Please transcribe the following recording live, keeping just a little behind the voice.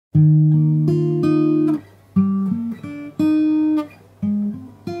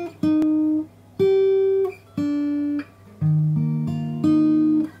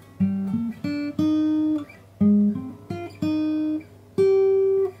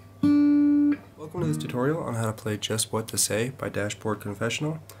Welcome to this tutorial on how to play Just What to Say by Dashboard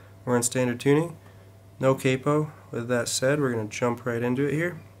Confessional. We're in standard tuning, no capo. With that said, we're going to jump right into it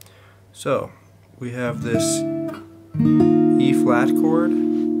here. So, we have this E flat chord,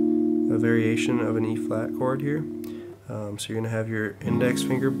 a variation of an E flat chord here. So you're going to have your index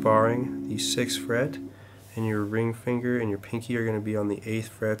finger barring the 6th fret, and your ring finger and your pinky are going to be on the 8th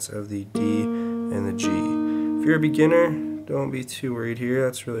frets of the D and the G. If you're a beginner, don't be too worried here.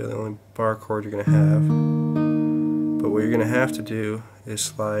 That's really the only bar chord you're going to have. But what you're going to have to do is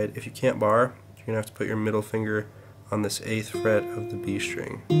slide, if you can't bar, you're going to have to put your middle finger on this 8th fret of the B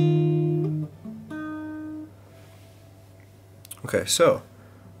string. Okay, so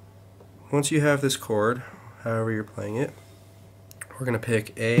once you have this chord, however you're playing it, we're going to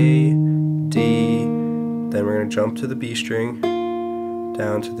pick A, D, then we're going to jump to the B string,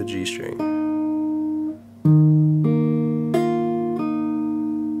 down to the G string.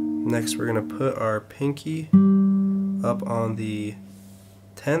 Next we're going to put our pinky up on the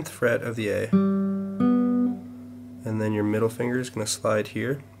 10th fret of the A, and then your middle finger is going to slide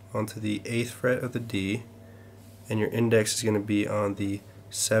here onto the 8th fret of the D, and your index is going to be on the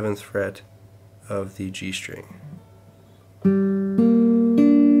 7th fret of the G string.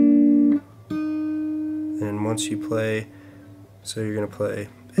 And once you play, so you're going to play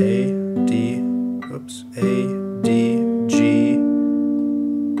A, D, G,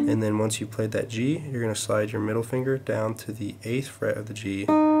 and then once you played that G, you're going to slide your middle finger down to the 8th fret of the G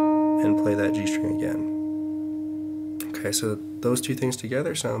and play that G string again. Okay, so those two things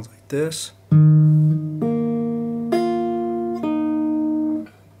together sounds like this.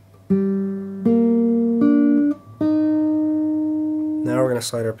 Now we're going to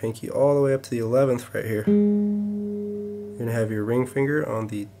slide our pinky all the way up to the 11th fret here. You're going to have your ring finger on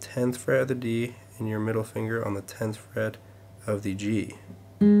the 10th fret of the D and your middle finger on the 10th fret of the G.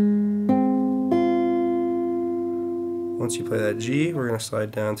 Once you play that G, we're going to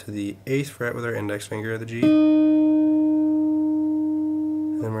slide down to the 8th fret with our index finger of the G. And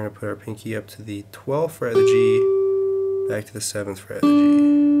then we're going to put our pinky up to the 12th fret of the G, back to the 7th fret of the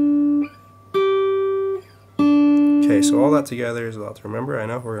G. Okay, so all that together is a lot to remember. I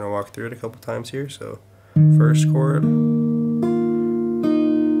know we're going to walk through it a couple times here. So, first chord,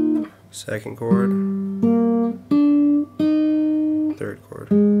 second chord, third chord.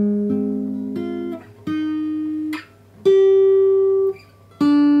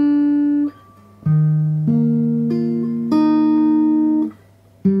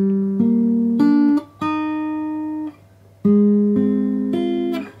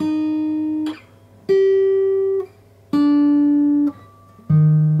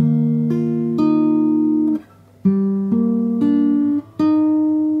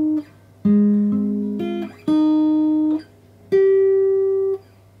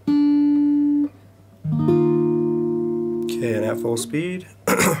 Okay, and at full speed.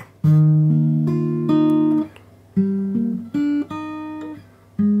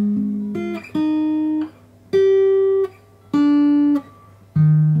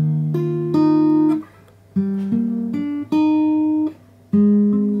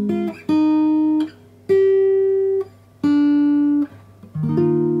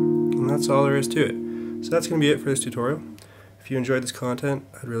 And that's all there is to it. So that's going to be it for this tutorial. If you enjoyed this content,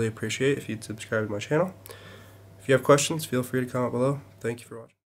 I'd really appreciate it if you'd subscribe to my channel. If you have questions, feel free to comment below. Thank you for watching.